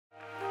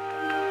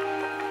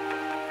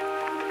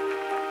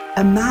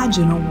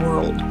Imagine a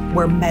world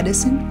where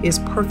medicine is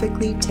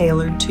perfectly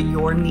tailored to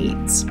your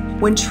needs,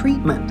 when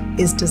treatment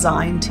is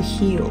designed to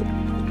heal.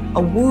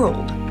 A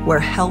world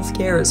where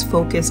healthcare is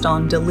focused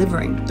on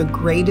delivering the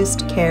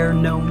greatest care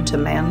known to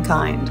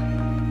mankind.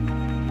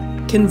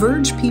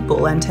 Converge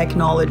people and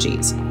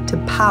technologies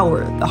to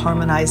power the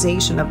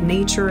harmonization of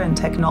nature and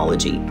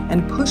technology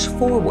and push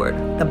forward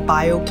the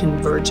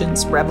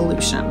bioconvergence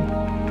revolution.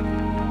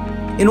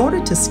 In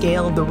order to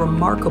scale the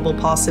remarkable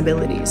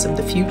possibilities of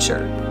the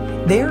future,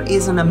 there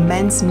is an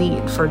immense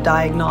need for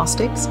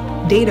diagnostics,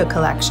 data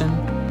collection,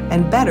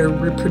 and better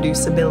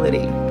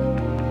reproducibility.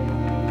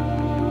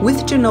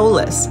 With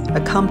Genolis,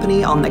 a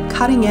company on the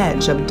cutting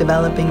edge of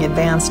developing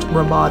advanced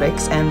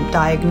robotics and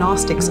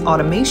diagnostics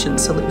automation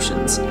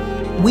solutions,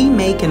 we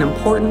make an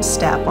important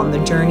step on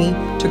the journey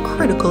to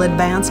critical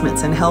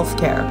advancements in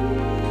healthcare,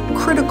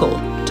 critical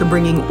to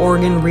bringing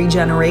organ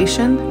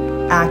regeneration,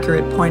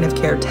 accurate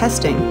point-of-care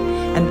testing,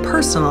 and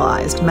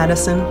personalized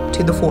medicine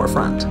to the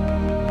forefront.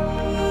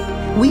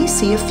 We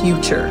see a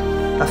future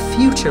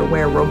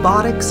where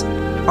robotics,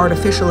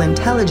 artificial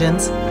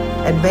intelligence,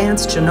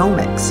 advanced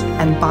genomics,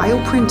 and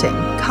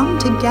bioprinting come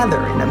together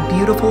in a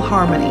beautiful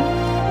harmony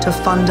to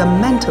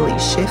fundamentally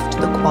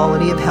shift the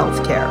quality of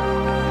healthcare,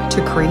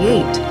 to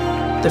create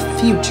the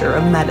future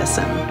of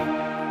medicine.